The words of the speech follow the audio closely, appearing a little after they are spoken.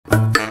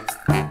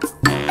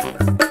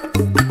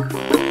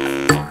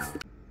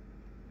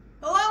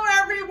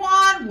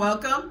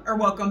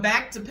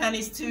back to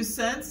Penny's 2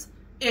 Cents.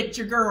 It's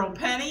your girl,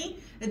 Penny.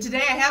 And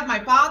today I have my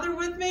father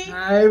with me.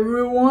 Hi,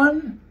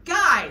 everyone.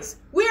 Guys,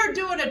 we are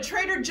doing a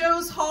Trader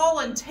Joe's haul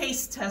and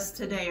taste test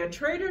today. A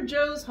Trader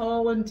Joe's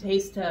haul and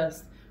taste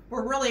test.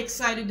 We're really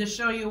excited to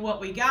show you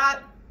what we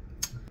got.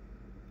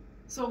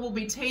 So we'll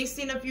be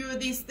tasting a few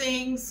of these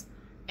things.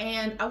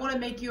 And I want to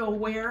make you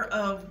aware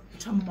of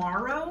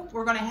tomorrow.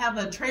 We're going to have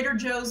a Trader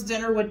Joe's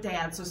dinner with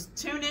Dad. So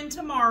tune in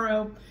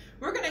tomorrow.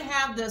 We're going to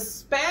have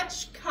this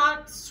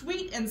spatchcock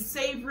sweet and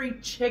savory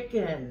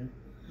chicken.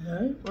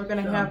 Okay. We're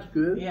going to have,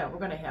 good. yeah, we're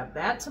going to have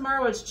that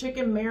tomorrow. It's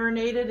chicken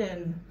marinated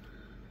in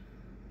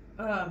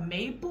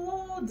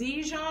maple,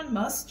 Dijon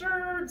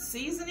mustard,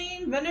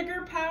 seasoning,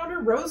 vinegar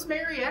powder,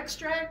 rosemary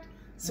extract.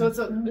 So it's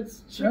chicken.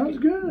 Sounds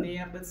good.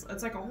 Yeah,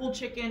 it's like a whole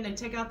chicken. They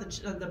take out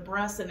the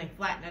breast and they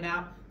flatten it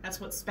out. That's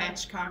what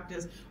spatchcocked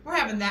is. We're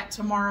having that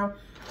tomorrow.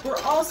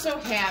 We're also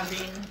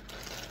having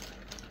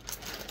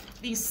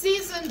these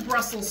seasoned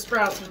Brussels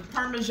sprouts with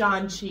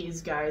Parmesan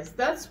cheese, guys.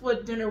 That's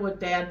what dinner with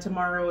Dad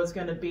tomorrow is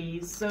going to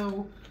be.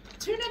 So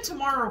tune in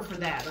tomorrow for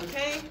that,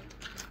 okay?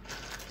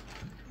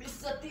 Let me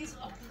set these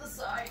off to the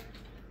side.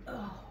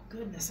 Oh,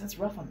 goodness, that's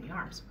rough on the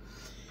arms.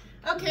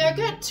 Okay, I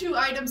got 2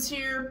 items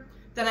here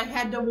that I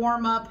had to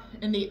warm up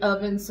in the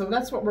oven, so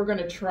that's what we're going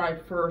to try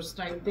first,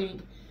 I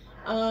think.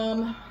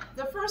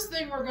 The first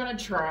thing we're going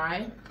to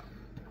try,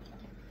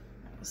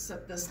 I'll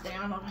set this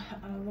down out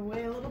of the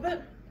way a little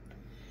bit.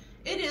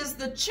 It is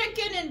the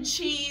chicken and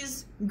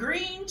cheese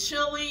green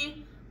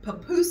chili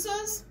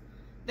pupusas.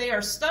 They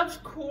are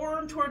stuffed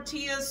corn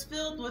tortillas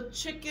filled with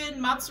chicken,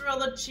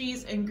 mozzarella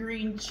cheese, and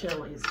green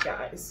chilies,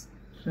 guys.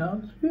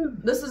 Sounds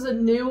good. This is a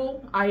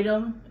new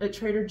item at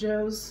Trader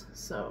Joe's,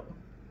 so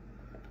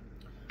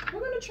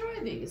we're going to try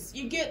these.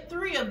 You get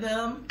 3 of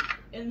them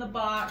in the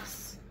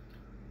box.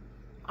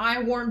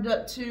 I warmed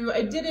up 2.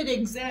 I did it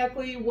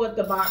exactly what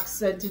the box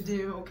said to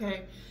do,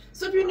 okay?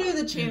 So if you're new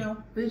to the channel...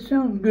 They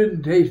sound good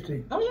and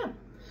tasty. Oh,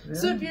 yeah.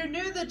 So if you're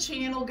new to the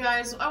channel,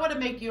 guys, I want to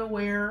make you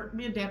aware,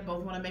 me and Dad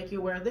both want to make you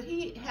aware that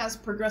he has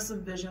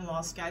progressive vision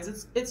loss,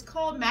 guys. It's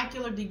called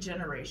macular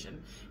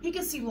degeneration. He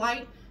can see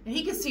light and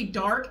he can see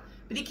dark,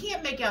 but he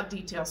can't make out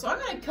detail. So I'm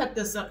going to cut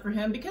this up for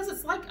him because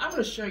it's like, I'm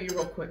going to show you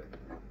real quick.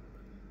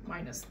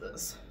 Minus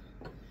this.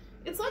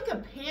 It's like a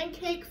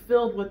pancake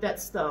filled with that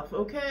stuff,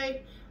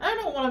 okay? I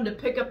don't want him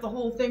to pick up the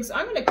whole thing, so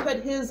I'm going to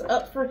cut his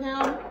up for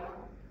him.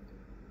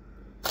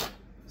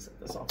 Set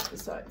this off to the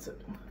side. So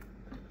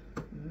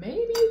maybe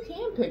you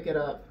can pick it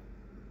up.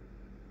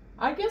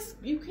 I guess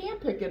you can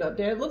pick it up,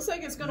 Dad. It looks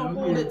like it's going to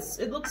hold it.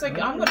 It looks like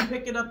I'm going to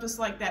pick it up just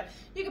like that.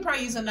 You can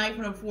probably use a knife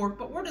and a fork,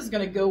 but we're just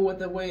going to go with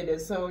the way it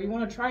is. So you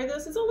want to try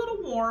this? It's a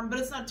little warm, but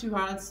it's not too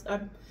hot. It's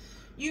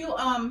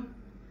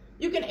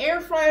you can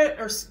air fry it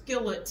or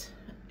skillet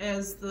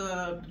as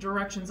the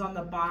directions on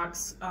the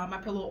box. I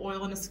put a little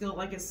oil in the skillet,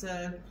 like I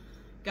said.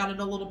 Got it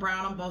a little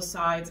brown on both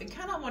sides. It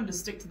kind of wanted to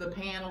stick to the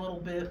pan a little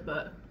bit,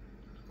 but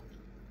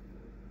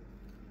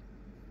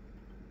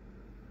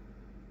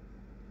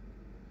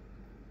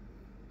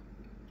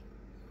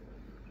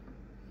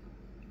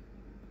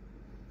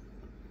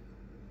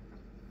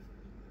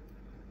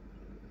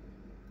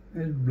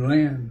it's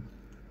bland.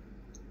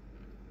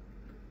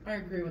 I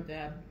agree with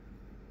that.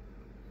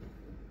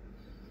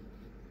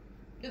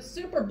 It's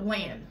super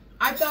bland.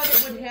 I thought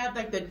it would have,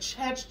 like, the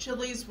Chetch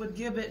chilies would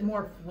give it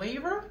more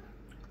flavor.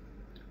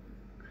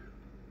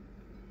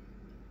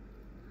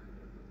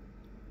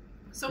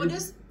 So it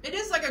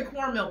is like a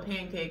cornmeal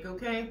pancake,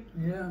 okay?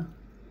 Yeah.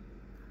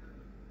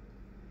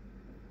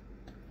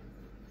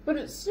 But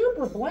it's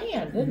super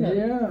bland, isn't it?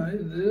 Yeah,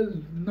 there's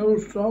no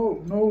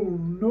salt,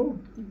 no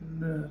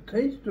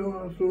taste to it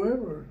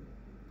whatsoever.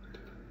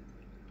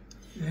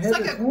 It has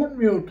like a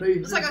cornmeal taste.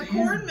 It's like a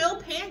cornmeal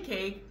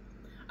pancake.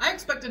 I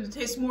expected to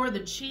taste more of the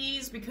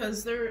cheese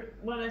because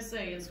what did I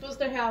say? It's supposed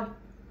to have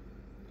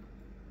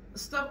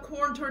stuffed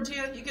corn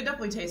tortilla. You can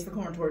definitely taste the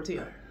corn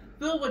tortilla.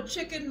 Filled with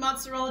chicken,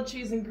 mozzarella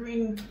cheese, and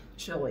green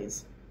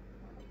chilies.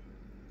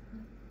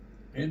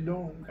 It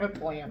don't. It's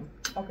bland.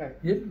 Okay.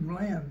 It's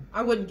bland.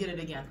 I wouldn't get it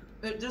again.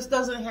 It just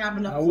doesn't have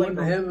enough I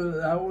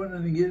flavor. I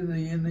wouldn't get it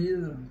in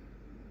either.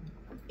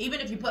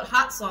 Even if you put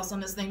hot sauce on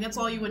this thing, that's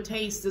all you would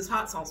taste is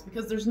hot sauce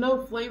because there's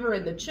no flavor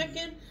in the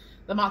chicken,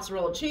 the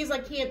mozzarella cheese I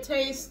can't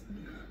taste,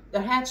 the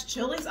Hatch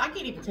chilies I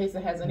can't even taste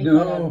it has any.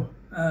 No,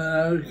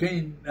 I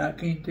can't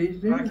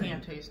taste it. I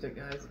can't taste it,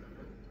 guys.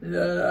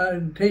 I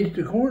can taste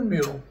the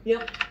cornmeal.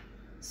 Yep.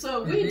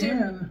 So we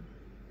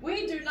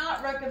do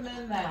not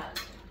recommend that.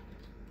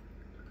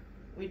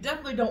 We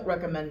definitely don't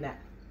recommend that.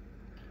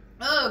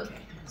 Okay,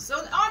 so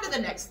on to the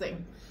next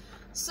thing.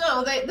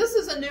 So this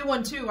is a new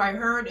one too, I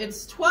heard.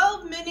 It's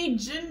 12 mini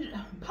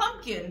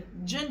pumpkin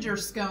ginger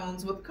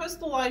scones with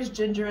crystallized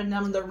ginger in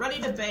them. They're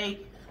ready to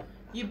bake.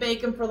 You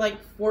bake them for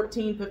like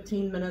 14,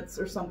 15 minutes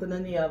or something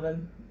in the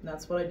oven.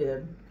 That's what I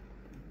did.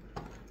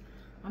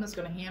 I'm just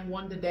going to hand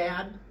one to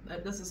Dad.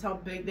 This is how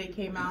big they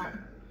came out.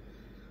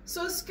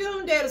 So a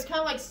scone, Dad, is kind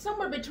of like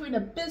somewhere between a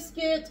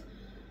biscuit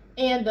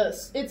and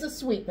it's a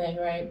sweet thing,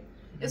 right?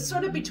 It's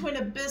sort of between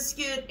a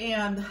biscuit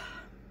and,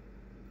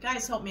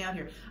 guys help me out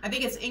here. I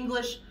think it's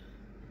English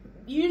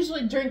you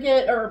usually drink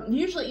it, or you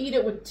usually eat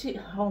it with tea.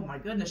 Oh my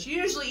goodness.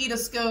 You usually eat a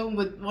scone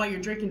while you're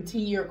drinking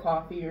tea or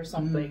coffee or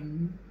something.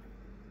 Mm-hmm.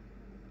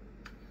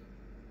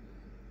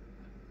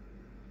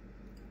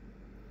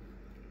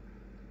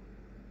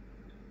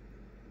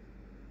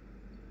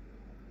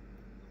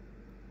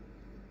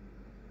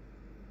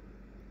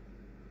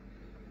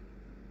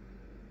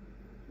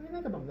 What do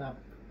you think about that?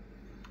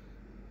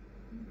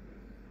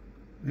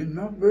 It's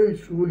not very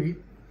sweet.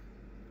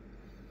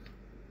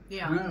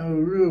 Yeah. Not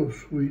real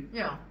sweet.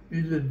 Yeah.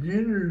 It's a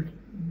ginger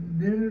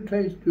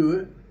taste to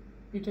it.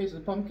 You taste the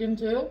pumpkin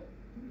too?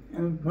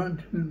 And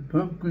pumpkin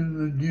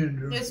and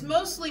ginger. It's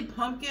mostly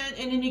pumpkin,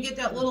 and then you get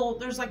that little,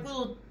 there's like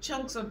little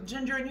chunks of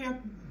ginger in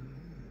here.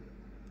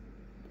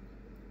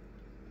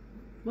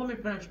 Let me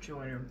finish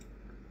chewing here.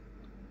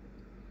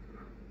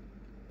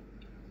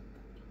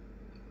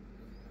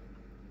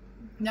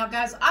 Now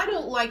guys, I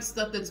don't like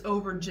stuff that's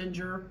over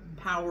ginger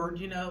powered,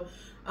 you know.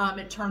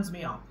 It turns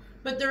me off.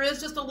 But there is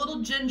just a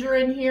little ginger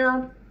in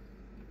here.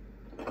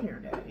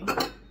 Here, Daddy.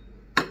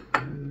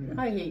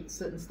 I hate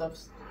sitting stuff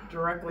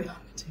directly on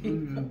the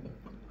table.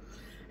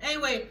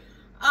 Anyway,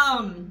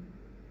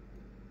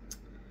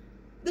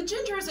 the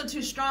ginger isn't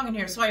too strong in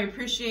here, so I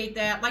appreciate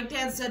that. Like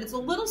Dad said, it's a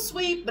little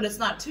sweet, but it's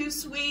not too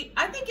sweet.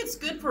 I think it's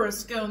good for a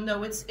scone,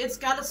 though. It's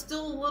got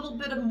still a little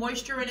bit of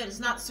moisture in it. It's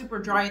not super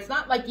dry. It's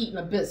not like eating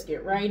a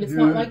biscuit, right? It's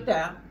not like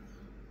that.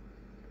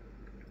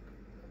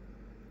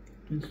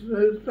 It's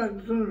like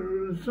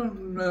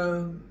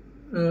something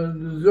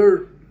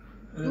dessert.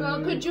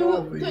 Well, could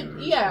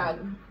yeah.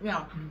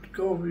 Yeah.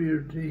 Coffee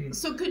or tea.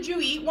 So could you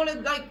eat one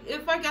of, like,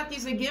 if I got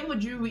these again,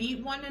 would you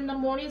eat one in the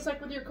mornings,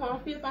 like with your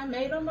coffee, if I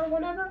made them or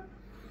whatever?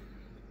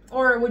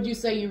 Or would you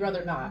say you'd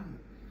rather not?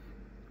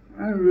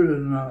 I'd rather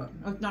not.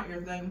 That's not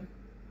your thing.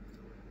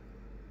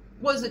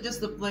 Was it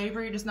just the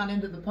flavor? You're just not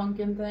into the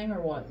pumpkin thing,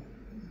 or what?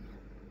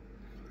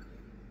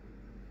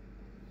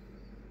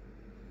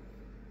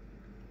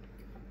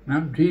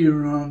 I'm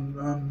teetering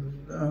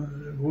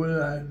on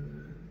whether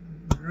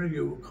I drink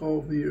it with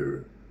coffee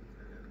or.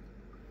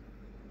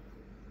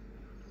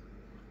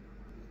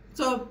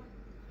 So,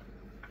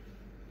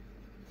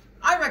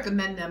 I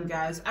recommend them,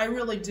 guys. I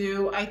really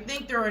do. I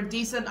think they're a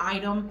decent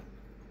item.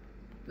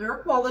 They're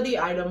a quality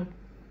item.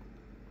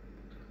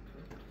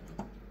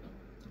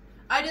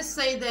 I just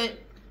say that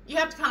you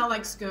have to kind of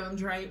like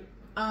scones, right?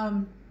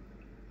 I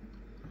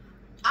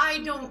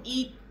don't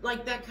eat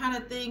like that kind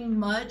of thing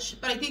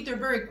much, but I think they're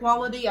very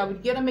quality. I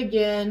would get them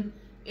again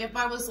if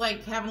I was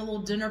like having a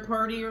little dinner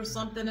party or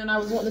something and I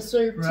was wanting to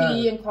serve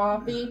tea and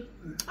coffee.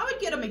 I would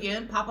get them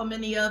again, pop them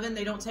in the oven.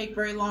 They don't take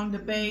very long to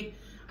bake.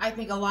 I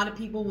think a lot of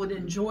people would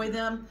enjoy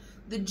them.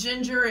 The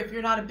ginger, if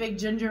you're not a big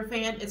ginger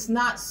fan, it's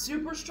not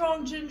super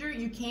strong ginger.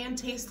 You can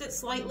taste it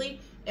slightly,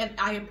 and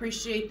I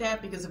appreciate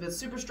that, because if it's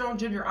super strong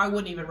ginger, I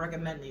wouldn't even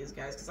recommend these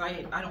guys, because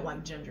I don't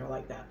like ginger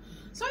like that.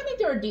 So I think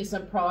they're a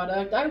decent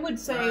product. I would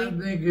say. I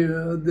think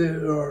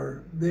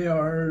they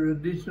are a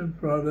decent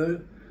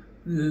product.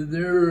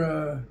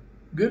 They're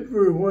good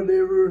for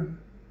whatever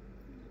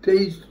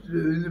taste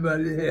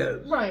anybody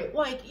has. Right,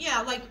 like,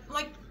 yeah, like,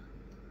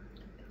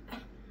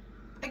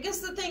 I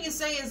guess the thing to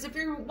say is if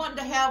you're wanting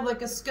to have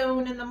like a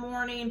scone in the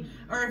morning,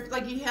 or if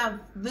like you have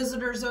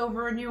visitors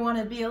over and you want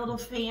to be a little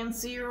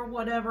fancy or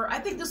whatever, I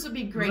think this would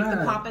be great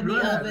to pop in the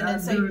oven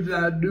and say,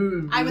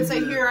 I would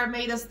say, here, I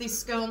made us these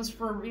scones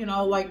for, you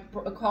know, like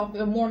a coffee,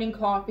 a morning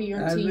coffee or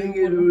tea. I think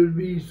it would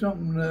be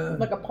something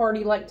like a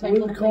party-like type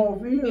with of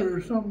coffee thing.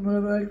 or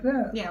something like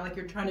that. Yeah, like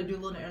you're trying to do a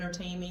little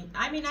entertaining.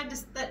 I mean,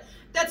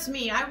 that's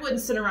me. I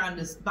wouldn't sit around and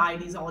just buy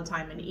these all the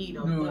time and eat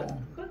them,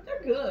 No. but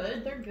they're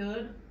good. They're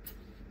good.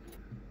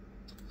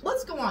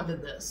 Let's go on to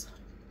this.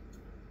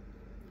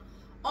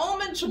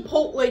 Almond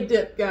chipotle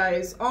dip,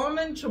 guys.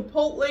 Almond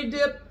chipotle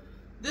dip.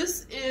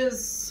 This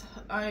is,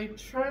 I'm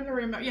trying to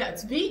remember. Yeah,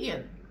 it's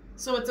vegan.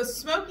 So it's a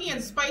smoky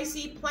and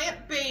spicy,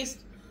 plant-based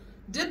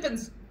dip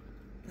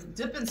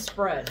and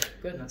spread.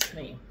 Goodness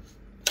me.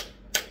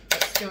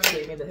 That's going to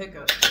give me the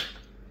hiccup.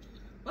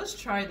 Let's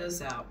try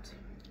this out.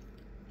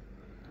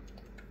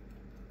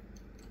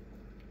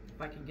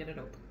 If I can get it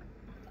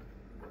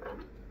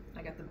open.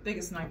 I got the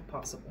biggest knife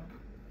possible.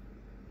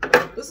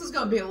 This is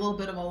going to be a little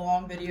bit of a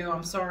long video.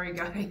 I'm sorry,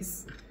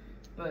 guys.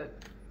 But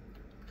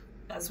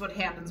that's what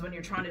happens when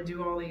you're trying to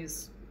do all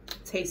these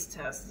taste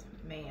tests.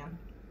 Man.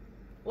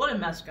 What a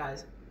mess,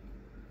 guys.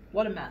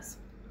 What a mess.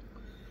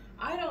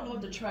 I don't know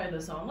what to try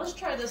this on. Let's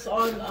try this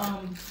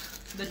on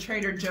the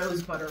Trader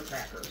Joe's butter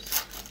crackers.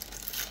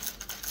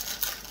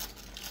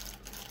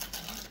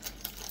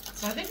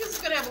 So I think this is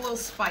going to have a little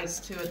spice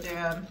to it,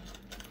 Dad.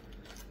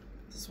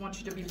 Just want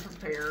you to be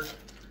prepared.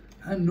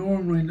 I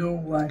normally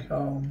don't like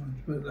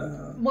almonds, but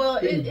well,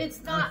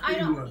 it's not. I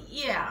don't.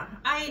 Yeah,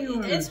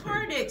 it's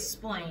hard to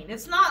explain.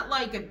 It's not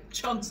like a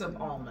chunks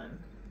of almond.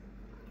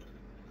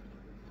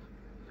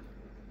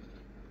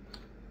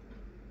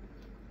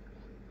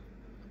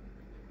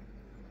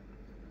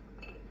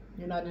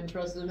 You're not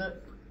interested in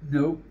it?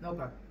 Nope.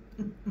 Okay.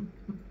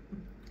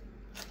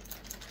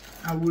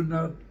 I would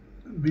not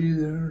be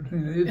there.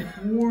 It's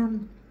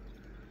warm.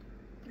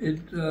 It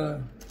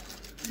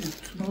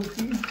It's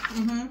smoky.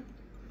 Mm-hmm.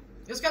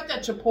 It's got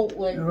that chipotle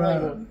Right.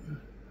 flavor.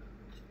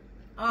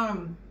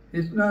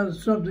 It's not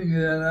something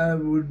that I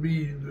would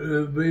be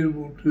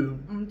available to.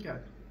 Okay.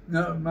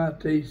 Not my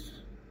taste.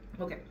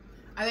 Okay.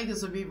 I think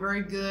this would be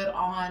very good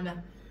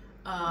on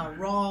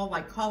raw,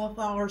 like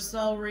cauliflower,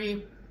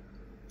 celery,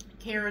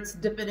 carrots.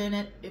 Dip it in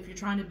it if you're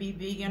trying to be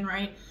vegan,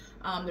 right?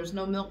 There's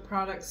no milk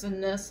products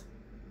in this.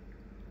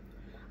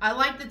 I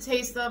like the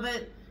taste of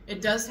it.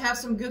 It does have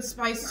some good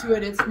spice to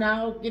it. It's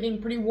now getting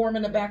pretty warm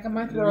in the back of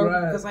my throat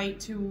because I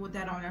ate two with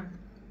that on there.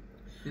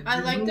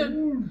 I like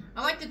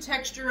the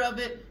texture of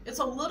it. It's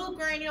a little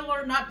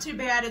granular, not too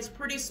bad. It's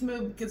pretty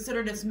smooth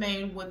considered it's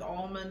made with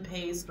almond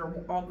paste or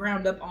all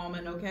ground up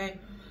almond, okay?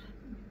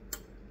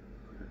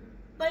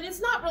 But it's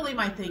not really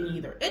my thing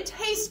either. It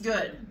tastes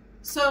good.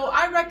 So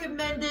I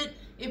recommend it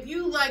if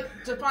you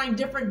like to find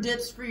different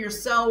dips for your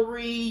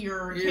celery,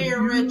 your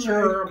carrot,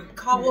 your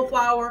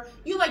cauliflower.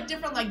 You like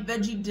different like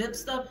veggie dip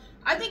stuff.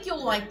 I think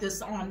you'll like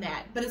this on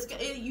that, but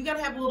you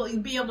gotta have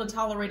be able to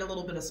tolerate a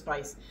little bit of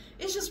spice.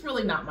 It's just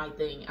really not my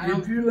thing.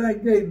 If you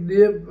like that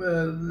dip,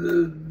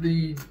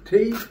 the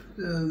taste,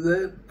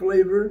 that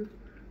flavor,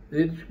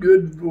 it's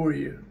good for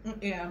you.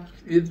 Yeah.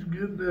 It's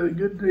good,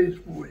 good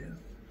taste for you.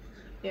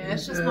 Yeah,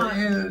 it's just not.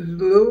 And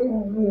it's a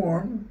little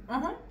warm.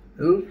 Uh-huh.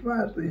 A little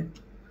spicy.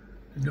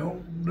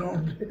 Don't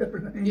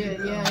everything.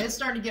 Yeah, it's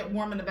starting to get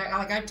warm in the back.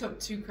 Like I took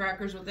 2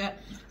 crackers with that.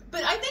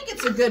 But I think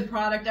it's a good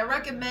product. I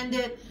recommend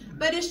it.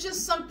 But it's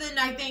just something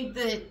I think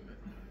that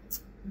it's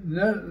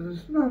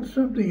not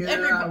something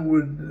that I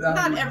would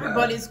not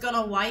everybody's going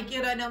to like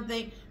it, I don't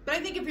think. But I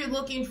think if you're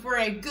looking for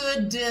a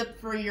good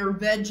dip for your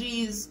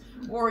veggies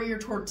or your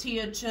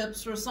tortilla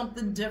chips or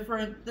something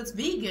different that's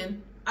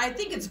vegan, I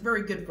think it's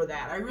very good for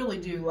that. I really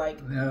do. Like,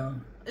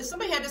 if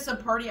somebody had this at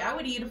a party, I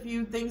would eat a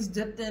few things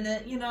dipped in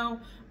it, you know.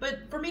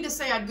 But for me to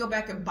say I'd go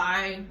back and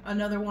buy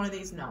another one of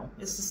these, no.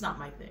 It's just not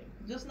my thing.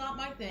 Just not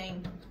my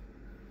thing.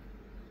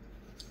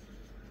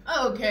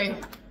 Okay,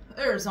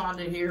 there's on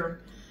to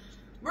here.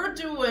 We're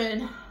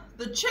doing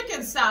the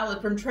chicken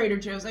salad from Trader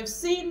Joe's. I've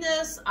seen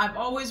this. I've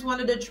always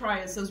wanted to try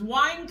it. It says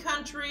Wine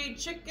Country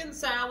chicken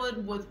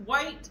salad with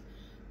white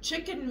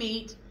chicken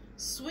meat,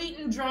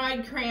 sweetened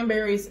dried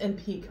cranberries, and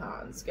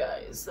pecans,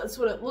 guys. That's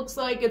what it looks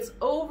like. It's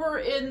over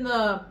in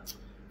the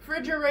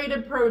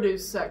refrigerated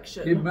produce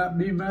section. It might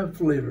be my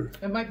flavor.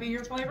 It might be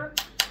your flavor?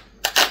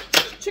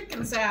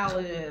 Chicken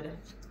salad.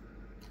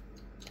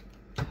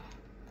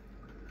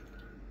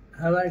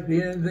 I like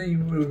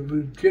anything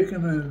with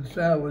chicken and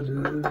salad.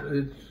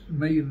 It's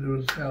made into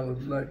a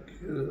salad, like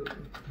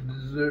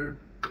dessert.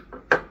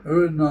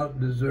 Or not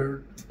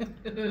dessert.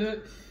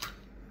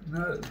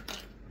 Not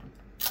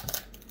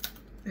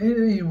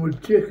anything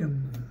with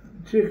chicken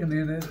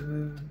in it.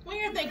 Well,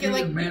 you're thinking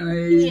like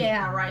mayonnaise.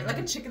 Yeah, right, like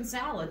a chicken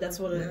salad. That's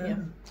what it. Yeah.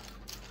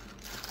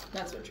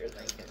 That's what you're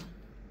thinking.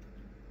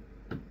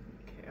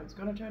 Okay, I was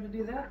gonna try to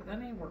do that, but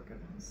that ain't working.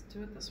 Let's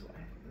do it this way.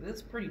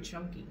 It's pretty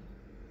chunky.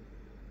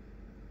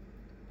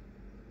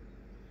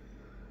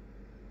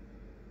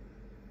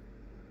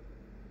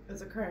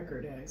 It's a cracker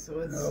day, so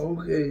it's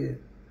okay.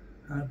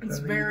 It's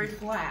very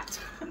flat.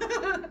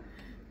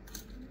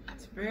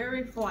 It's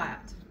very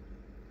flat.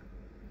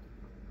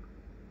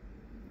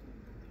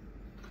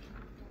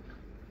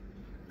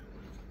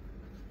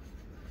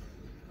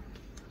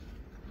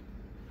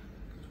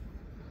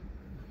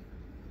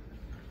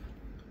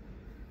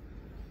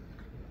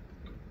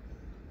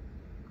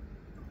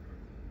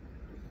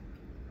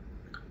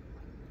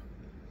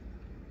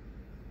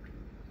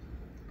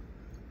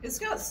 It's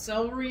got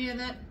celery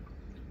in it.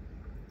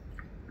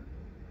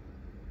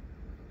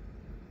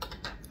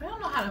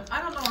 I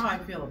don't know how I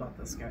feel about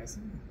this, guys.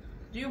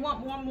 Do you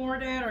want one more,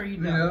 Dad, or are you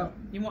done? Yeah.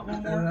 You want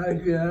one more? I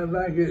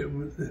like it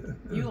with.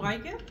 You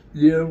like it?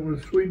 Yeah,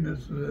 with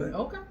sweetness.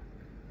 Okay.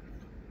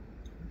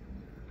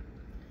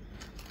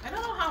 I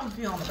don't know how I'm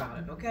feeling about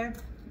it. Okay,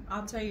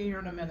 I'll tell you here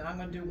in a minute. I'm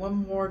gonna do one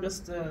more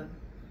just to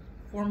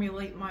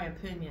formulate my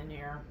opinion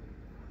here.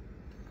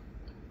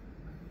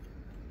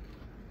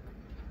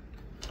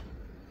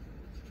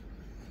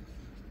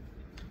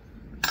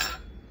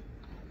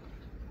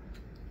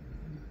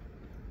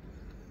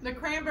 The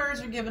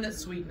cranberries are giving it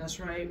sweetness,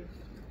 right?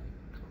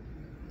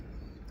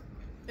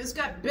 It's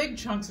got big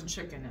chunks of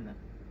chicken in it.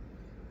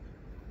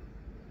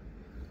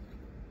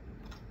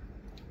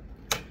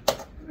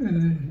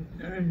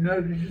 And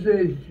like you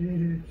say,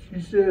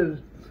 she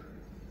says,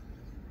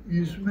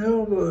 you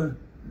smell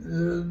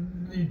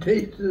you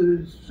taste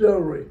the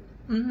celery.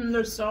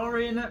 There's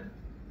celery in it.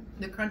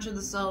 The crunch of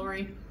the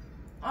celery.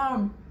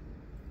 Do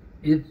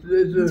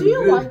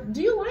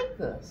you like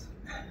this?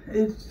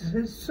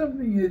 It's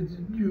something that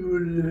you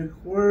would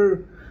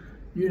acquire.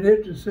 You'd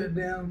have to sit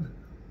down.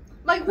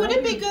 Like, would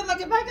it be good? Like,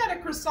 if I got a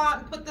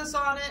croissant and put this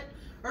on it,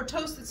 or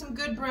toasted some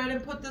good bread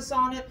and put this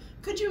on it,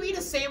 could you eat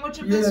a sandwich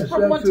of this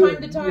from one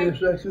time to time?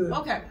 Yes, I could.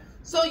 Okay,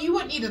 so you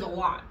wouldn't eat it a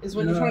lot, is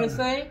what you're trying to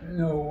say?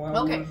 No, I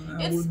okay,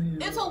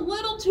 wouldn't it's a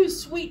little too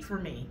sweet for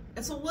me.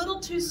 It's a little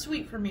too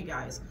sweet for me,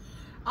 guys.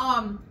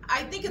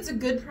 I think it's a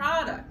good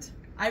product.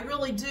 I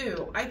really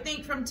do. I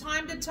think from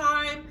time to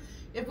time,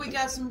 if we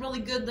got some really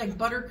good like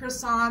butter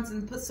croissants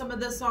and put some of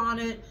this on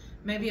it,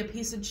 maybe a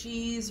piece of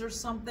cheese or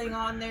something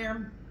on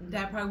there.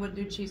 Dad probably wouldn't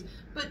do cheese.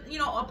 But, you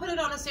know, I'll put it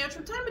on a sandwich.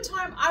 From time to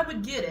time, I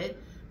would get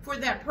it for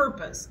that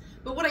purpose.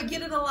 But would I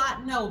get it a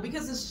lot? No,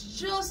 because it's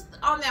just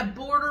on that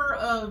border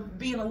of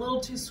being a little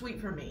too sweet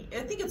for me.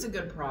 I think it's a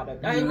good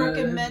product. I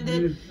recommend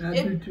it.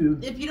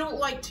 If you don't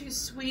like too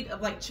sweet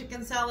of like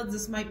chicken salads,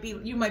 this might be,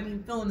 you might be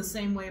feeling the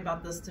same way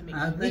about this to me.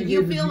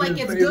 You feel like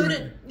it's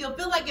good. You'll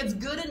feel like it's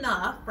good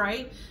enough,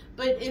 right?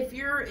 But if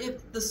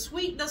the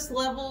sweetness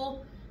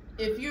level,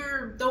 if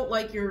you don't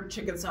like your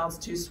chicken salads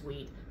too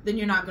sweet, then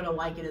you're not going to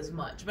like it as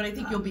much. But I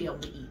think you'll be able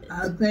to eat it.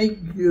 I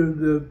think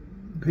the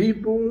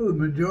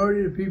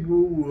majority of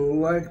people will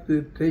like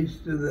the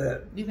taste of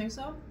that. Do you think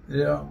so?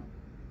 Yeah.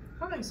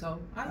 I think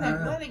so. I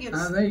think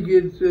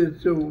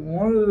it's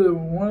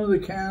one of the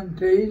kind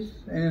tastes,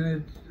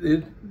 and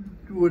it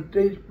would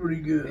taste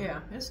pretty good.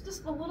 Yeah, it's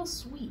just a little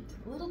sweet,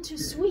 a little too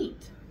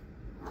sweet.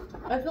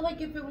 I feel like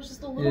if it was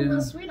just a little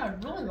bit sweet,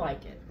 I'd really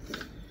like it.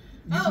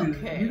 You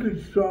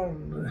could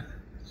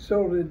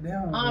salt it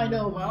down. I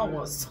know, but I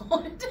almost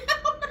salt it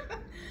down.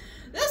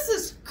 This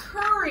is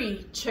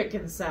curry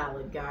chicken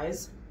salad,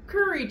 guys.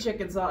 Curry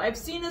chicken salad. I've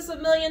seen this a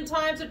million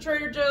times at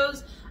Trader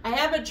Joe's. I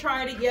haven't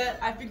tried it yet.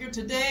 I figured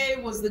today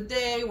was the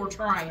day we're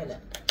trying it.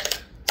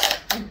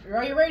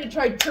 Are you ready to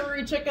try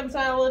curry chicken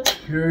salad?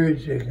 Curry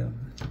chicken.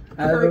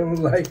 I don't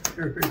like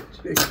curry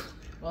chicken.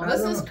 Well,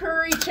 this is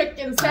curry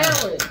chicken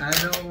salad. I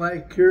don't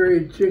like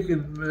curry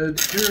chicken,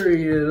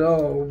 curry at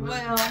all.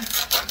 Well,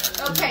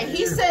 okay,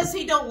 he says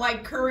he don't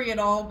like curry at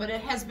all, but it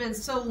has been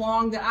so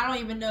long that I don't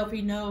even know if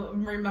he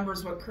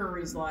remembers what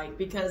curry's like,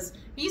 because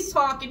he's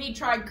talking, he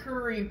tried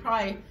curry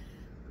probably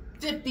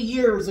 50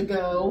 years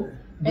ago.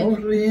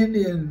 Mostly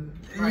Indian.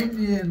 Right.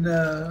 Indian,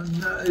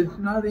 it's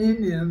not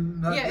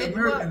Indian, not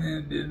American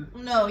Indian.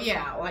 No,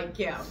 not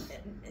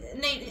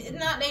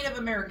Native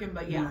American,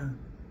 but yeah.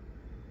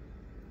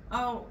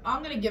 Oh,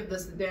 I'm going to give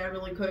this to Dad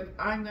really quick.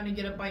 I'm going to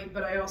get a bite,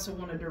 but I also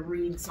wanted to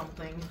read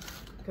something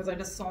because I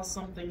just saw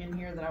something in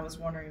here that I was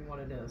wondering what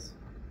it is.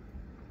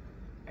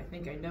 I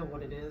think I know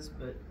what it is,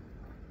 but...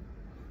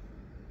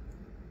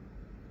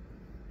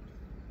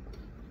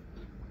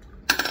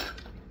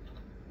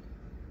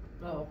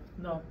 Oh,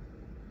 no.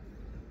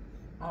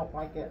 I don't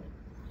like it.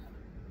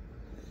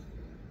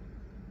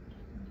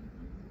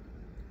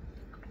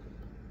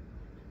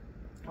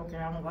 Okay,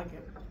 I don't like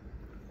it.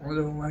 I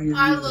don't like it.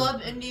 I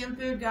love Indian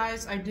food,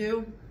 guys. I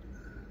do.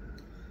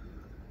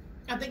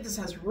 I think this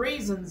has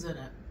raisins in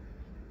it.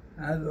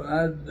 I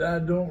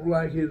don't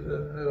like it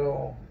at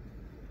all.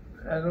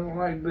 I don't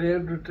like the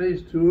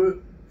aftertaste to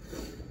it.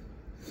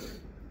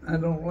 I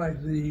don't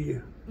like the...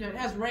 Yeah, it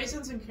has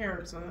raisins and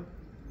carrots in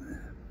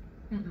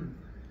it.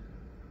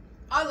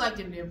 I like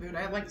Indian food.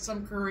 I like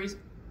some curries.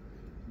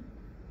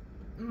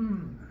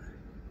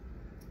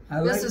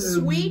 This is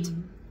sweet.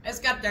 It's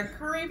got that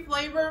curry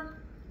flavor.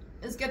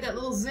 It's got that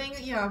little zing,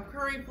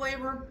 curry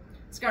flavor.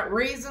 It's got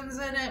raisins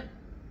in it.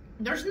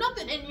 There's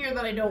nothing in here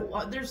that I don't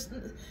want. The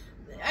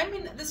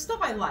stuff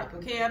I like,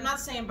 okay? I'm not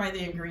saying by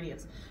the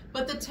ingredients.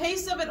 But the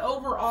taste of it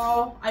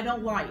overall, I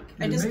don't like.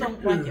 I just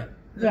don't like it.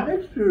 The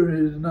mixture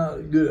is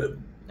not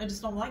good. I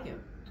just don't like it.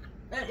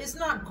 It's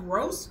not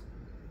gross,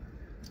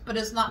 but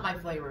it's not my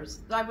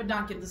flavors. I would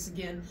not get this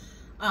again.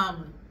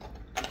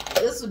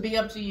 This would be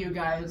up to you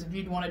guys if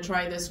you'd want to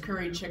try this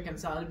curry chicken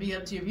salad. It'd be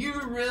up to you. If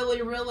you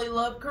really, really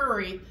love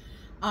curry,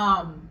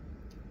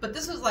 but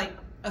this is like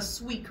a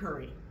sweet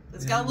curry.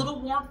 It's got a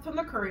little warmth from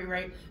the curry,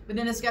 right? But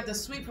then it's got the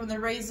sweet from the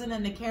raisin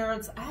and the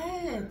carrots.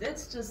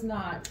 That's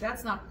not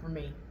for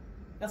me.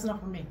 That's not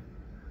for me.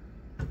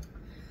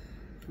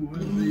 It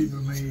wouldn't be for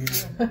me.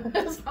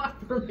 It's not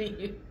for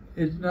me.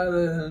 It's not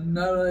an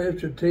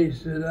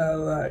aftertaste that I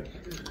like.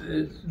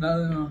 It's not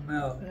in my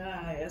mouth.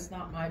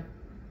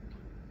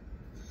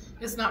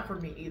 It's not for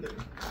me either.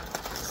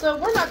 So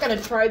we're not going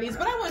to try these,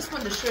 but I just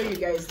wanted to show you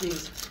guys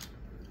these.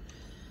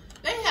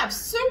 They have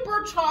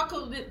super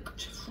chocolatey,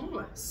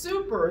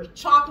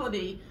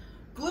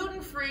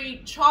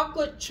 gluten-free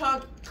chocolate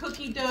chunk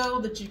cookie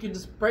dough that you can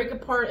just break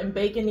apart and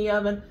bake in the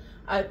oven.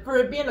 For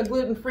it being a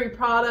gluten-free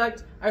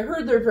product, I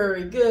heard they're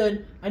very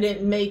good. I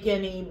didn't make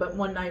any, but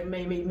one night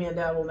maybe me and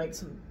Dad will make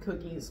some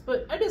cookies.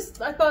 But I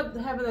thought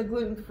having a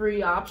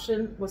gluten-free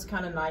option was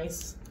kind of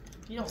nice.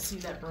 You don't see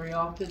that very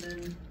often,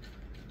 and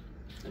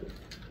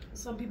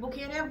some people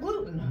can't have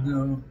gluten.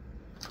 No.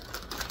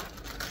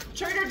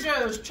 Trader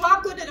Joe's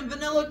chocolate and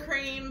vanilla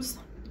creams.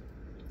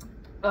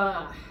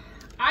 I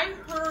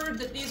heard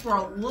that these were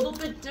a little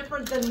bit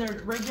different than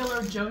their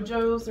regular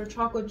JoJo's, their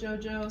chocolate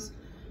JoJo's.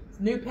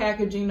 New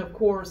packaging, of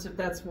course, if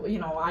that's,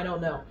 I don't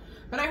know.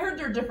 But I heard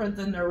they're different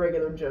than their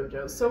regular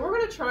JoJo's. So we're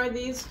going to try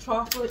these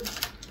chocolate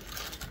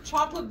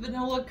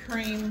vanilla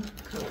cream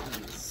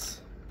cookies.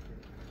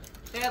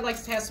 Dad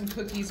likes to have some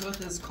cookies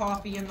with his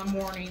coffee in the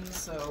morning,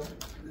 so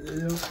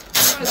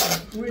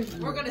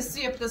we're going to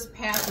see if this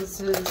passes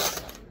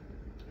his...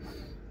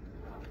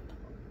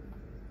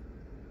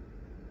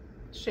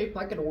 Shaped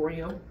like an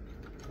Oreo.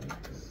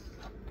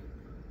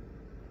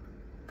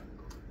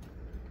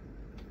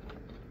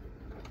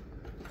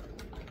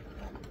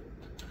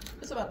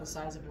 Just about the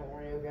size of an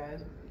Oreo,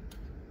 guys.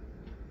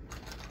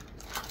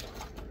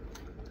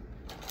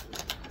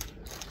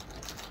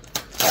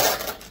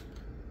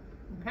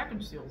 The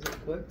package seals it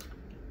quick.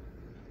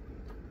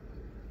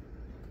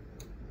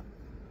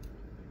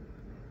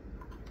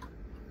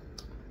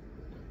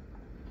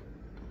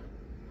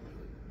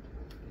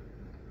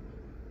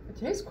 It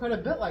tastes quite a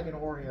bit like an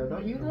Oreo,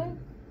 don't you think?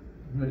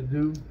 I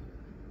do.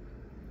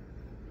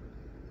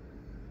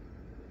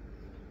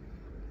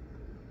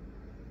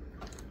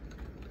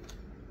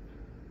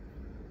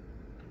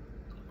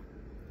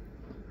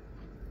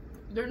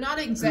 They're not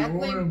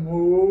exactly. The one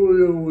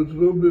Oreo was a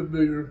little bit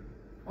bigger.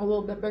 A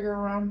little bit bigger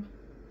around.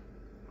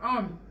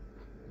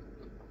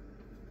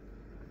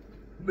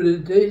 But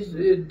it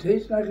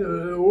tastes like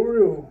an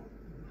Oreo.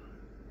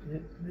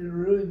 It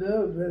really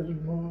does. It has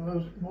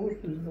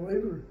most of the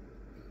flavor.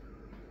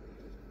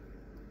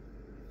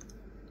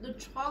 The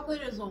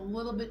chocolate is a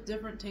little bit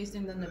different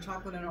tasting than the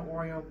chocolate in an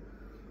Oreo.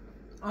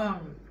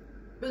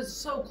 But it's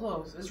so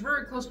close. It's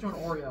very close to an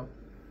Oreo.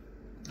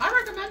 I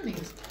recommend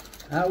these.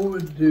 I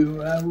would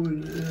do. I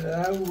would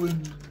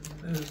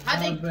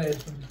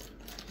bypass them.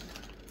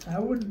 I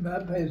wouldn't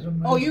bypass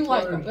them. Oh, you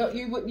like them?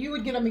 You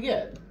would get them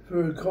again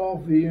for a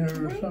coffee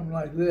or something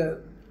like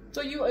that.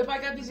 So if I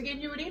got these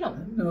again, you would eat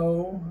them?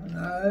 No,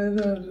 I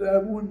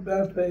wouldn't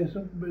bypass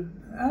them, but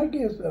I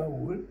guess I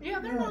would. Yeah,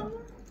 they're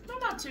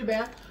not too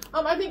bad.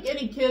 I think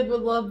any kid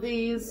would love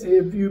these.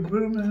 If you put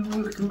them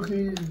in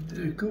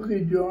a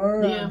cookie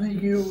jar, yeah. I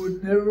think you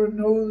would never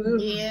know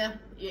this.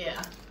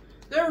 Yeah.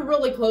 They're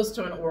really close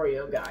to an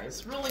Oreo,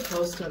 guys. Really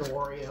close to an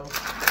Oreo.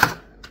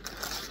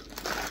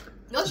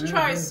 Let's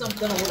try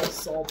something a little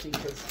salty,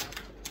 because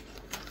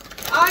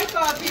I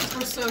thought these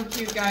were so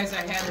cute, guys.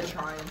 I had to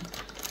try them.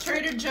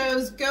 Trader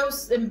Joe's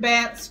Ghosts and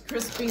Bats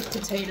Crispy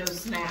Potato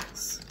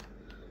Snacks.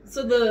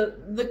 So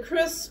the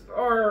crisp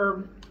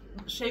are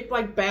shaped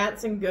like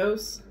bats and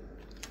ghosts.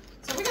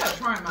 So we gotta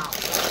try them out.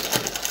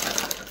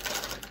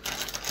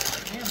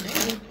 Yeah,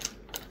 maybe.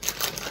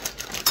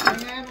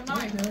 Maybe I have a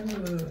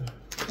knife.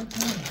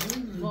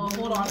 Well,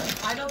 hold on.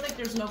 I don't think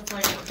there's no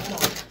flavor.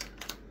 Hold on.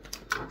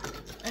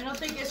 I don't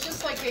think it's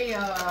just like a,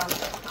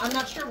 I'm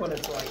not sure what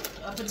it's like.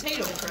 A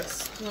potato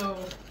crisp. So,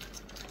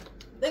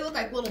 they look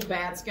like little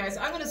bats, guys.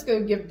 I'm gonna just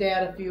go give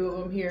Dad a few of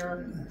them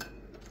here.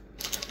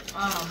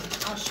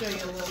 I'll show you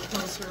a little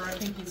closer. I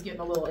think he's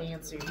getting a little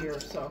antsy here,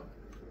 so.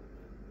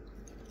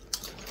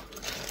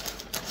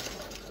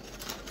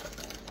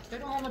 They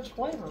don't have much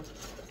flavor.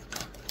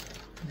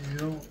 You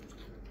don't.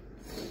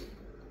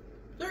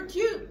 They're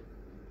cute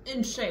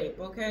in shape,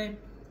 okay?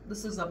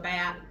 This is a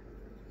bat.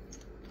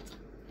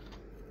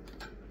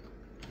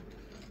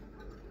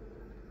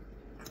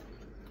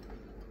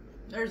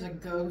 There's a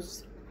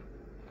ghost.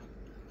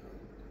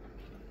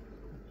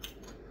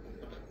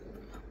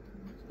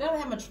 They don't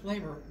have much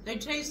flavor. They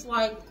taste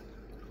like...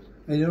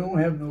 They don't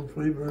have no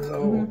flavor at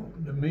all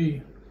to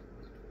me.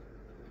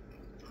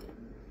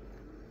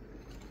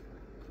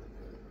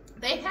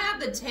 They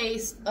have the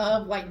taste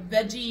of like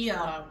veggie,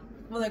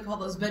 what do they call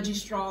those veggie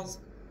straws?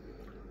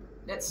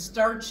 That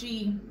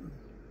starchy,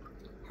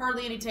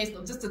 hardly any taste,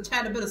 just a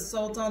tad bit of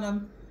salt on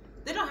them.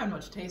 They don't have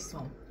much taste to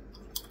them.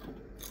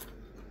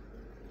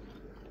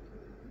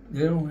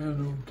 They don't have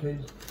no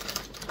taste.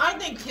 I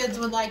think kids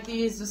would like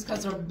these just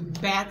because they're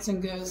bats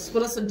and ghosts.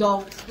 But us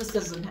adults,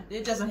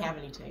 it doesn't have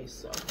any taste,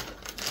 so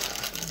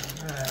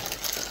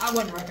I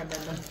wouldn't recommend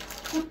them.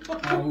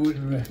 I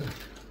wouldn't recommend.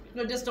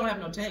 No, just don't have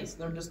no taste.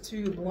 They're just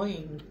too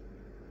bland.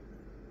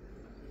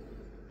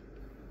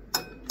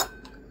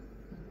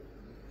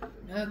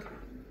 Okay.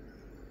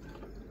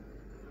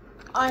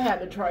 I had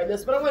to try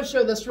this, but I'm going to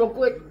show this real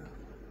quick.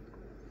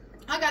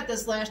 I got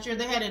this last year.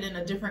 They had it in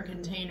a different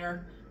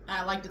container.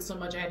 I liked it so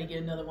much I had to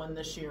get another one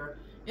this year.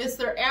 It's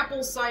their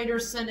apple cider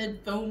scented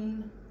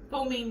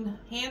foaming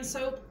hand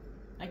soap.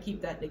 I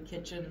keep that in the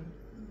kitchen.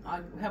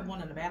 I have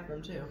one in the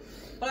bathroom too.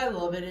 But I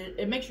love it.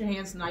 It makes your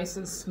hands nice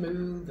and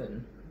smooth,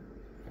 and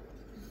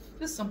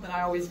just something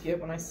I always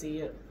get when I see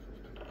it.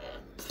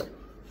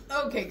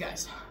 Okay,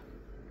 guys.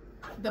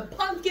 The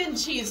pumpkin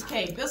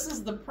cheesecake. This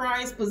is the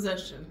prized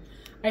possession.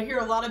 I hear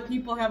a lot of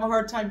people have a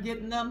hard time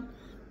getting them.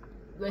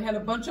 They had a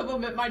bunch of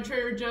them at my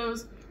Trader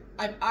Joe's.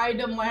 I eyed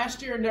them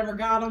last year and never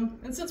got them.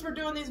 And since we're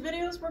doing these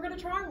videos, we're going to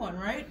try one,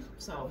 right?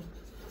 So,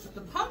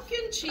 the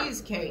pumpkin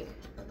cheesecake.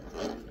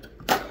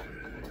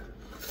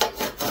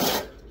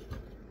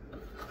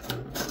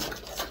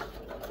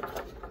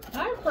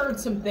 I've heard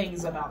some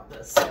things about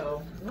this,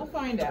 so we'll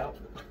find out.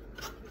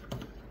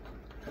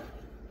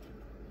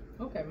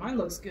 Okay, mine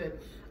looks good.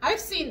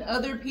 I've seen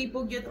other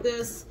people get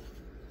this,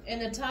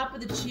 and the top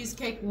of the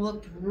cheesecake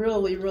looked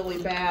really,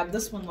 really bad.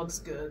 This one looks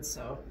good,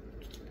 so.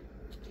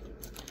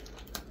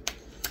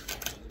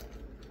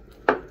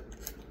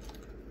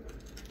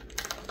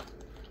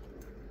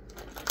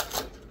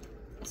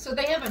 So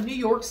they have a New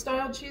York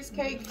style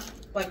cheesecake,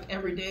 like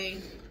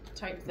everyday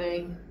type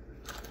thing.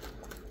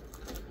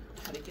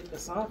 How to get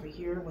this off of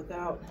here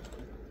without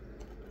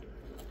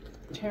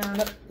tearing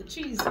up the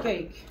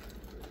cheesecake.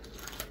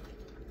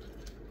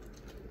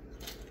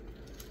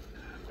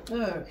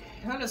 Okay,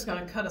 I'm just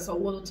gonna cut us a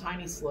little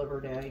tiny sliver,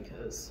 Daddy,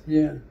 because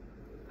Yeah.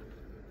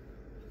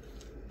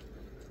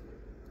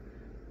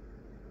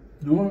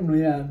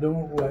 Normally I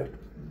don't like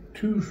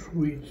too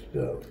sweet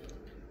stuff.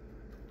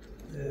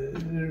 There's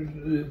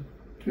too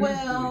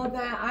well, sweet.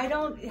 that I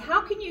don't.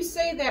 How can you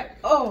say that?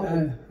 Oh,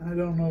 I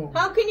don't know.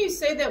 how can you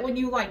say that when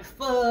you like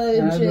fudge?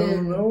 I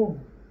don't know.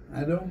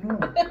 I don't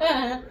know.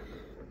 I'm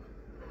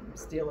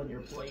stealing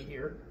your plate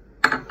here.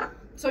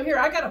 So here,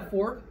 I got a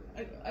fork.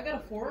 I got a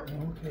fork.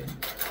 Okay.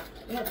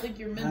 I don't think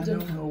you're I meant to.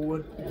 don't know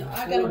what.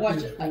 I gotta watch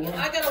is it. for.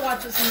 I gotta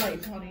watch this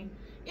knife, honey.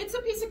 It's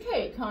a piece of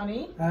cake,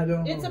 honey. I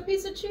don't know. It's a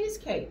piece of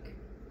cheesecake.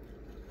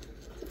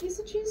 It's a piece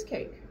of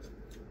cheesecake.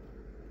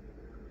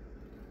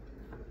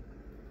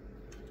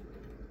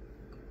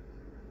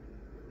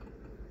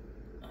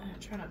 I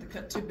try not to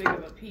cut too big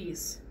of a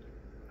piece.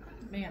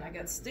 Man, I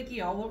got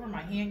sticky all over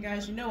my hand,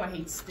 guys. You know I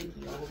hate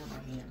sticky all over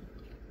my hand.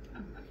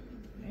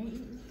 I ain't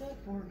eating with that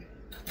fork.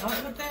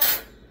 Not with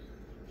that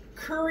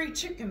curry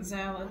chicken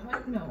salad.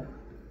 Like, no.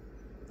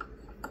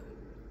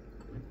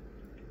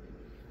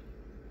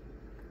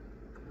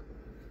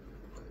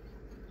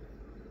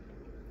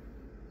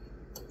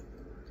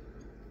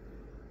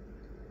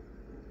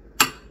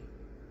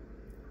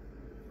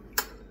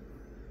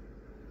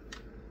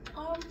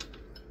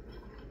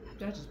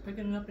 Dad's just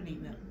picking it up and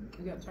eating it.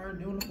 We got tired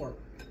of doing the work.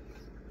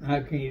 I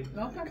can't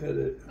Okay. cut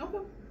it. Okay.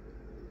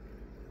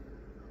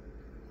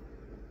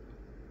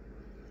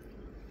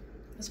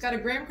 It's got a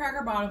graham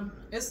cracker bottom.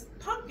 It's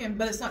pumpkin,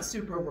 but it's not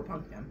super over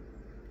pumpkin.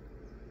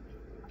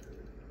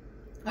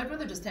 I'd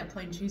rather just have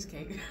plain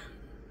cheesecake.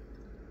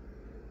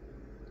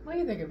 What do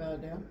you think about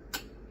it, Dale?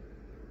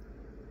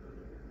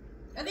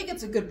 I think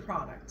it's a good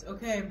product,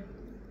 okay?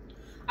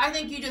 I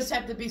think you just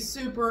have to be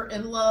super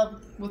in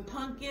love with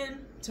pumpkin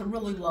to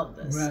really love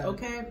this, Right.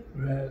 okay?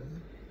 Right.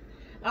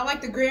 I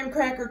like the graham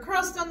cracker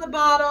crust on the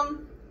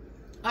bottom.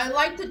 I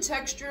like the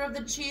texture of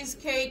the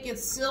cheesecake.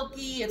 It's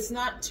silky. It's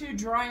not too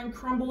dry and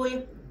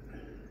crumbly.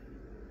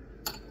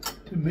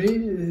 To me,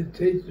 it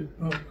tastes of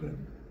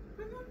pumpkin.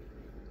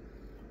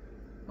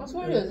 That's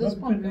what it is. It's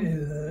pumpkin.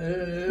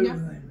 Is,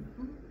 everything.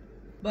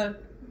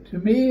 But To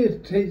me,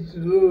 it tastes a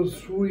little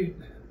sweet.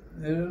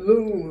 There's a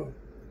little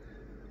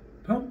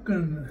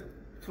pumpkin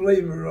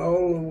flavor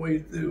all the way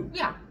through.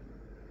 yeah.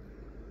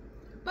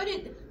 But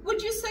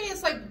would you say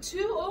it's like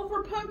too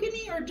over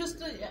pumpkin-y or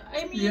just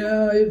I mean,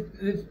 Yeah,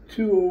 it's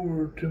too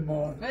over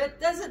tomorrow.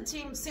 it doesn't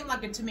seem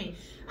like it to me.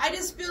 I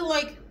just feel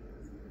like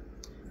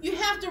you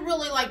have to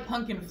really like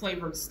pumpkin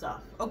flavored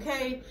stuff,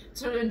 okay,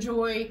 to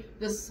enjoy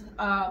this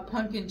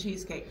pumpkin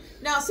cheesecake.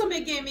 Now, if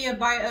somebody gave me a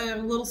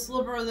little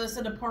sliver of this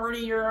at a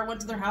party, or I went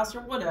to their house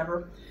or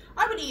whatever,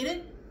 I would eat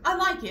it. I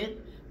like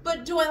it,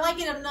 but do I like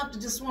it enough to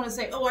just want to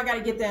say, oh, I got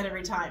to get that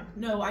every time?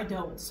 No, I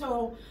don't.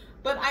 So,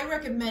 but I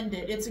recommend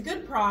it. It's a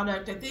good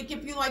product. I think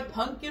if you like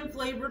pumpkin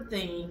flavored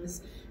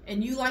things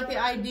and you like the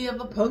idea of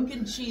a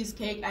pumpkin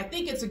cheesecake, I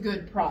think it's a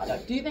good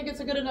product. Do you think it's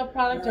a good enough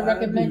product to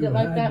recommend it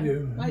like that? I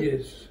do,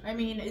 yes. I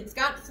mean, it's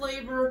got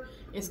flavor.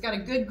 It's got a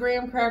good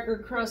graham cracker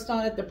crust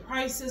on it. The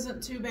price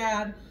isn't too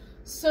bad.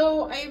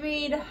 So, I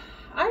mean,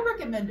 I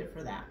recommend it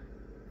for that.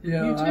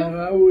 Yeah, You too?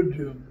 I would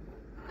too.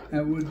 I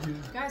would too.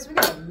 Guys, we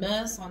got a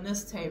mess on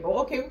this table.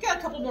 Okay, we got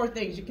a couple more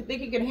things. You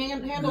think you can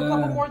handle a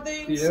couple more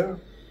things? Yeah.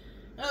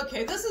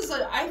 Okay,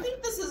 I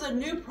think this is a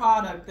new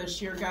product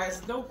this year, guys.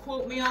 Don't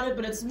quote me on it,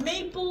 but it's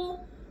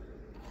maple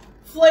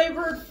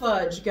flavored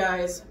fudge,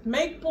 guys.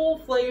 Maple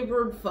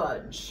flavored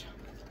fudge.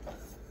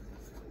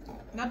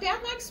 Now,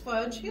 Dad likes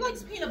fudge. He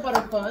likes peanut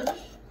butter fudge.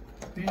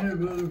 Peanut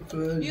butter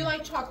fudge. You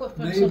like chocolate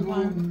fudge Maple,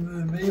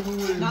 sometimes? maple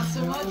is Not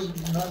so much?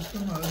 Not so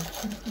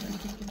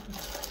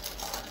much.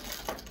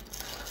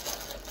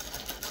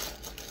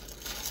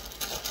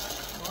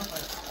 Well,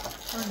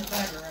 if I turn the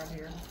bag around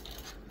here,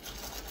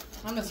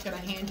 I'm just going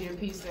to hand you a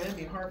piece there. It'd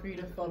be hard for you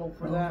to fuddle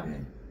for that. Okay.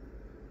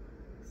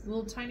 It's a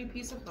little tiny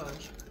piece of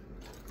fudge.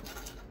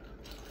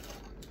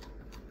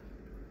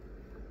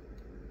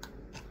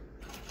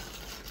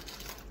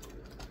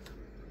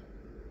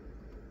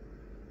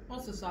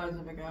 What's the size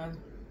of it, guys?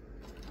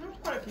 There's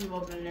quite a few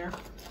of them in there.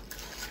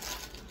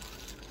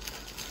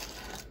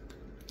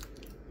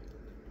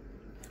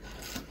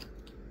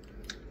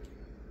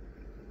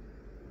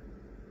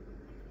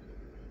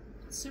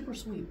 It's super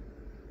sweet.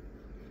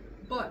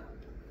 But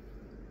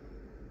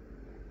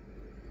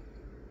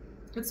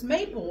it's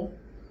maple.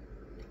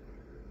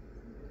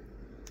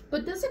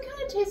 But does it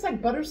kind of taste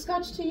like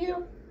butterscotch to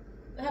you?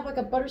 Have like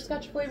a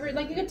butterscotch flavor?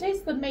 Like you can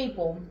taste the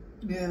maple.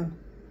 Yeah.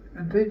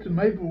 And take the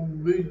maple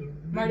big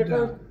Right time.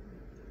 above.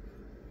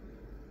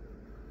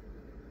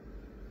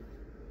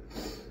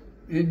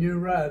 And you're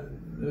right.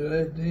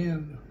 At the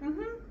end.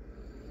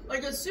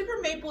 Like a super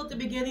maple at the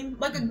beginning.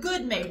 Like a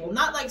good maple.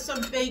 Not like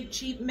some fake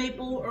cheap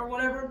maple or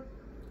whatever.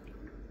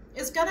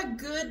 It's got a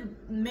good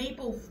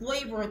maple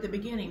flavor at the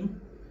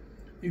beginning.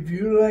 If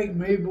you like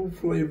maple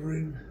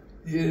flavoring,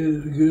 it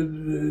is a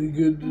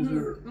good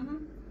dessert.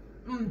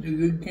 It's a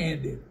good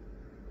candy.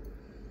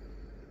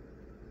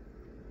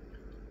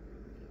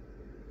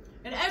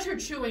 And as you're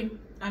chewing,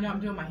 I know I'm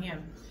doing my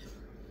hand.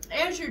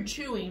 as you're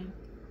chewing,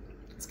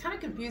 it's kind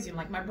of confusing.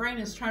 Like my brain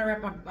is trying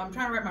to I'm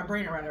trying to wrap my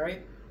brain around it,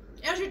 right?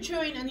 As you're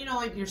chewing and you know,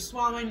 like you're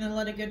swallowing and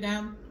let it go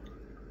down.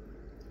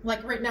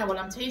 Like right now, when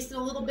I'm tasting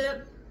a little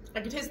bit,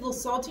 I can taste a little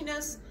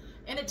saltiness,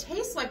 and it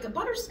tastes like a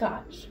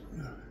butterscotch.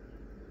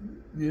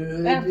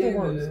 Yeah,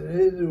 Afterwards.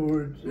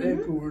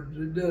 Afterwards,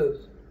 it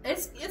does.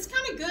 It's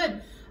kind of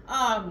good.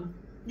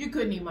 You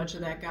couldn't eat much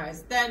of that,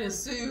 guys. That is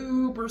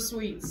super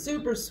sweet,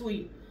 super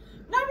sweet.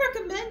 And I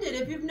recommend it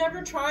if you've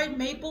never tried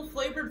maple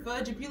flavored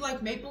fudge. If you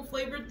like maple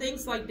flavored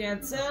things, like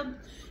Dad said,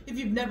 if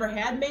you've never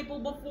had maple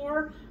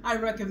before, I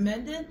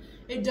recommend it.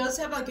 It does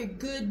have like a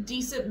good,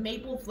 decent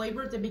maple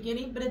flavor at the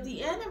beginning, but at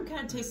the end, I'm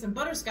kind of tasting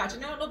butterscotch.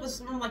 And I don't know if it's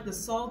from like the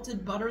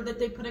salted butter that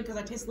they put in, because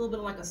I taste a little bit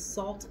of like a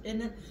salt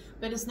in it,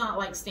 but it's not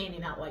like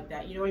standing out like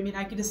that. You know what I mean?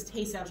 I could just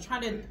taste it. I was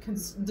trying to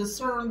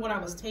discern what I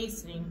was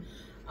tasting.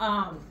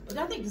 But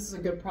I think this is a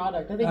good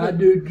product. I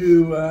do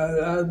too.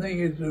 I think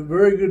it's a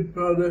very good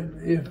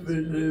product.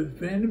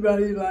 If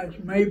anybody likes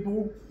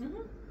maple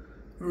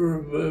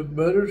or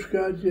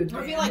butterscotch,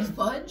 or if you like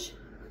fudge,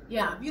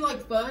 yeah, if you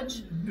like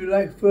fudge. If you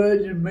like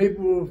fudge and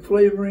maple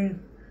flavoring,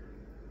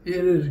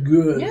 it is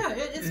good. Yeah,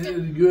 it's good.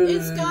 It is good.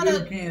 It's got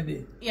good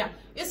candy. Yeah,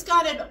 it's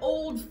got an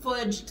old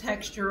fudge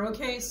texture.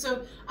 Okay,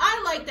 so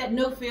I like that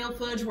no-fail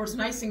fudge where it's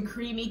nice and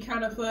creamy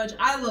kind of fudge.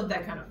 I love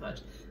that kind of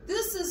fudge.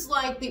 This is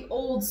like the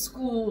old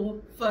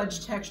school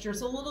fudge texture.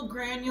 It's a little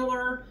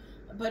granular,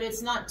 but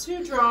it's not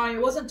too dry.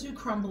 It wasn't too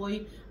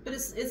crumbly, but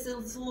it's a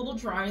little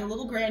dry, a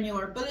little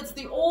granular. But it's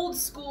the old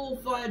school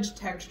fudge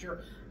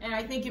texture. And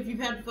I think if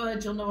you've had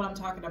fudge, you'll know what I'm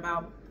talking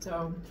about.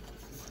 So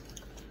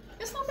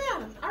it's not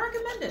bad. I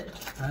recommend it.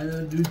 I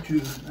do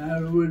too. I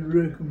would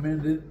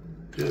recommend it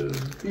to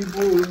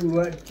people who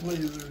like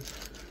flavors.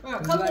 Well,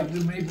 who like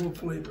the maple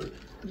flavor.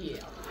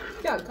 Yeah.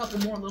 Got a couple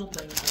more little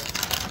things here.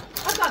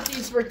 I thought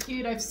these were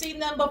cute. I've seen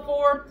them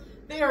before.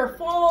 They are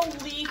fall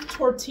leaf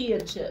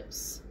tortilla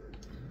chips.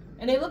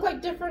 And they look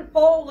like different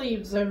fall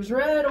leaves. There's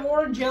red,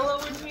 orange, yellow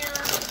in here.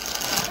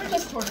 They're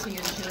just tortilla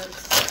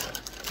chips.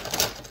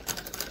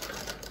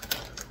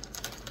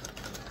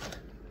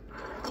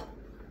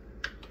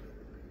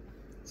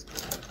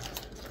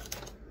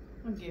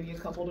 I'll give you a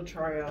couple to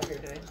try out here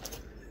today.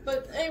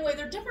 But anyway,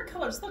 they're different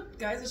colors. Look,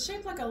 guys, it's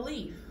shaped like a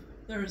leaf.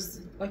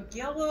 There's like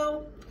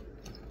yellow,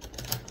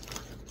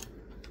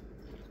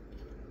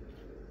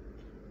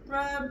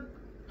 red,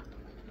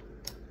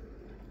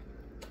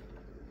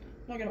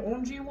 like an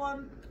orangey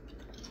one.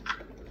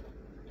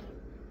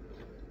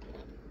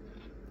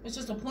 It's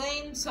just a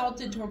plain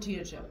salted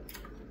tortilla chip.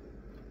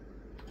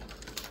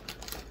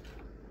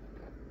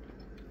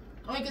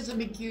 I think it's gonna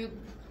be cute.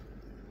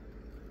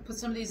 Put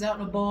some of these out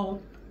in a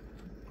bowl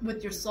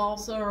with your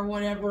salsa or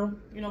whatever,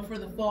 you know, for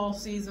the fall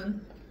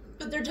season.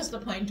 But they're just a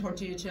plain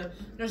tortilla chip.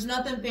 There's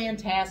nothing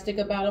fantastic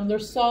about them. They're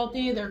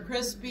salty, they're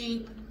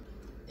crispy.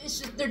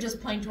 They're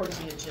just plain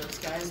tortilla chips,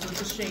 guys, with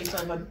the shape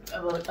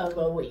of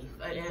a leaf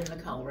and the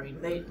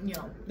coloring. They'd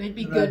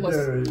be good with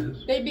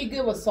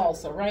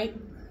salsa, right?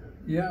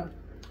 Yeah.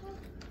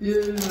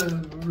 It's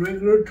a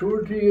regular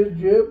tortilla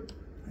chip.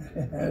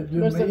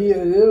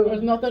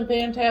 There's nothing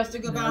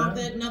fantastic about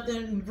it,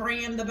 nothing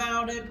grand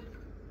about it.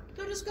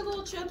 They're just good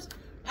little chips.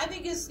 I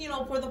think it's,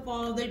 for the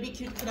fall, they'd be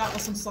cute to put out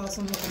with some salsa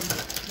and looking.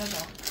 That's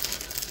all.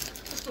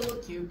 Just to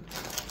look cute.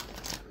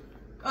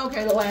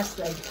 Okay, the last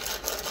thing.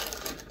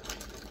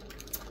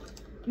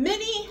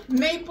 Mini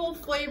maple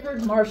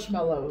flavored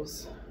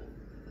marshmallows.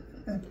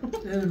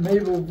 It's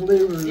maple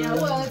flavored. Yeah,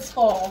 well, it's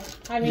fall.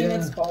 I mean,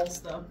 it's fall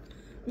stuff.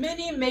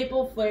 Mini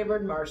maple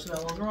flavored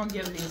marshmallows. We're gonna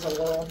give these a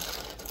whirl.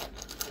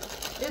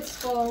 It's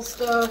fall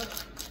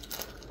stuff.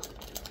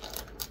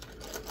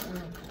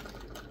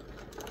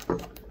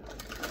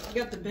 I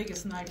got the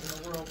biggest knife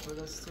in the world for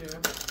this too.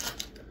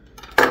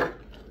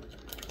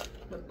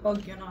 Put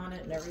pumpkin on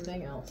it and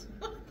everything else.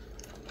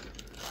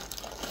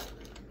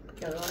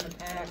 Got it on the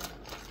pack.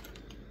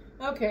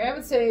 Okay, I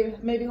would say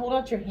maybe hold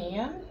out your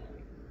hand.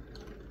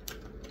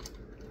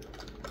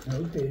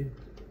 Okay.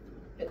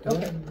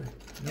 Okay.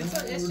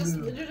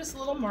 They're just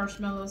little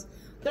marshmallows.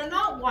 They're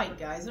not white,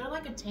 guys. They're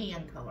like a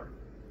tan color.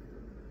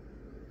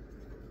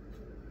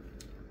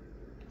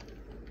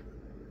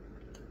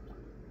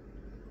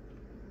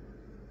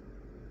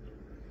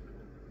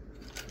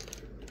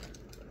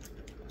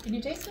 Can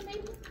you taste the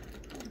maple?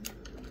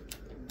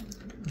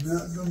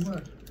 Not so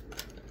much.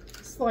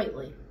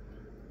 Slightly.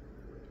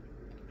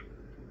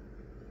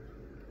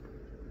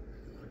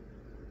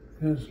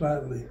 Just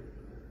slightly.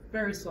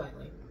 Very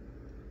slightly.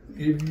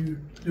 If you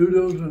do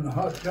those in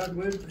hot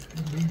chocolate,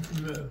 it'd be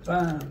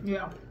fine.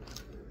 Yeah.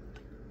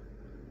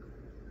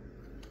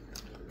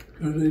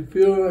 Because they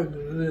feel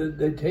like,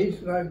 they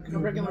taste like a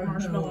regular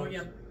marshmallow,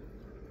 yeah.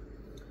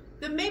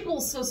 The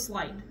maple's so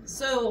slight.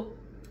 So,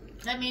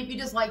 I mean, if you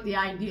just like the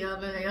idea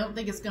of it, I don't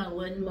think it's going to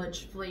lend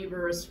much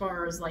flavor as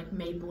far as like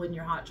maple in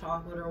your hot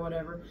chocolate or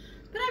whatever.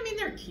 But I mean,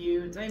 they're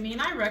cute. I mean,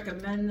 I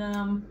recommend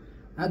them.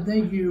 I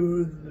think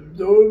you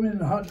throw them in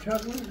the hot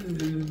chocolate,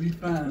 it'll be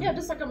fine. Yeah,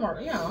 just like a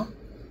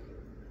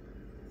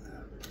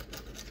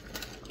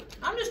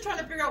I'm just trying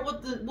to figure out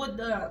what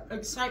the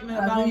excitement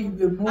I think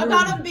the more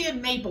about them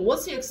being maple.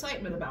 What's the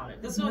excitement about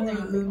it? That's the only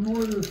thing. the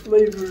more the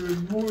flavor, the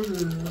more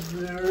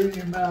they're in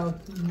your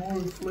mouth, the more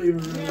flavor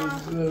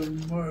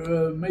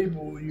of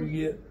maple you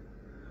get.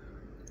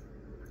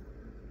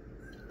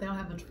 They don't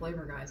have much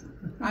flavor, guys.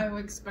 I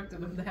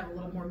expected them to have a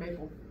little more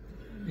maple.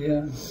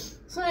 Yeah.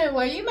 So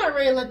anyway, you might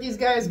ready to let these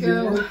guys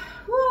go. Yeah.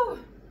 Woo.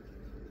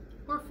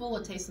 We're full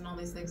of tasting all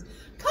these things.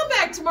 Come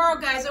back tomorrow,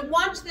 guys, and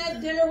watch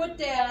that Dinner with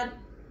Dad.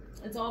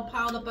 It's all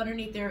piled up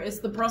underneath there. It's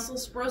the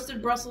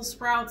roasted Brussels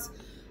sprouts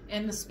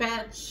and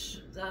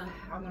the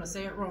I'm going to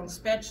say it wrong,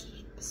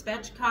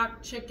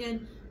 spatchcock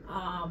chicken.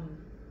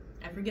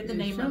 I forget the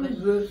name of it.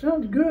 It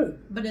sounds good.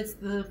 But it's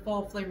the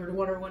fall flavored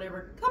one or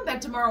whatever. Come back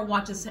tomorrow and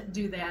watch us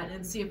do that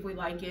and see if we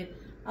like it.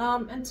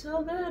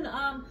 Until then,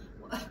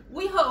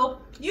 we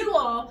hope you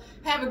all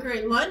have a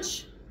great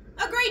lunch,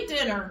 a great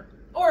dinner,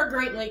 or a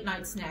great late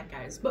night snack,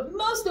 guys. But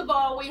most of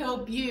all, we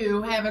hope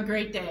you have a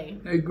great day.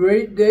 A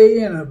great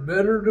day and a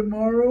better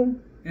tomorrow,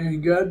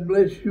 and God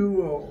bless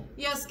you all.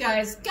 Yes,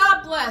 guys,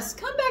 God bless.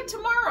 Come back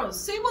tomorrow.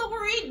 See what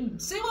we're eating.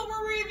 See what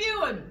we're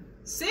reviewing.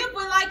 See if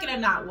we like it or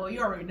not. Well,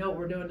 you already know what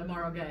we're doing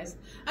tomorrow, guys.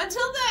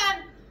 Until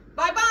then,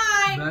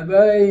 bye-bye.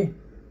 Bye-bye.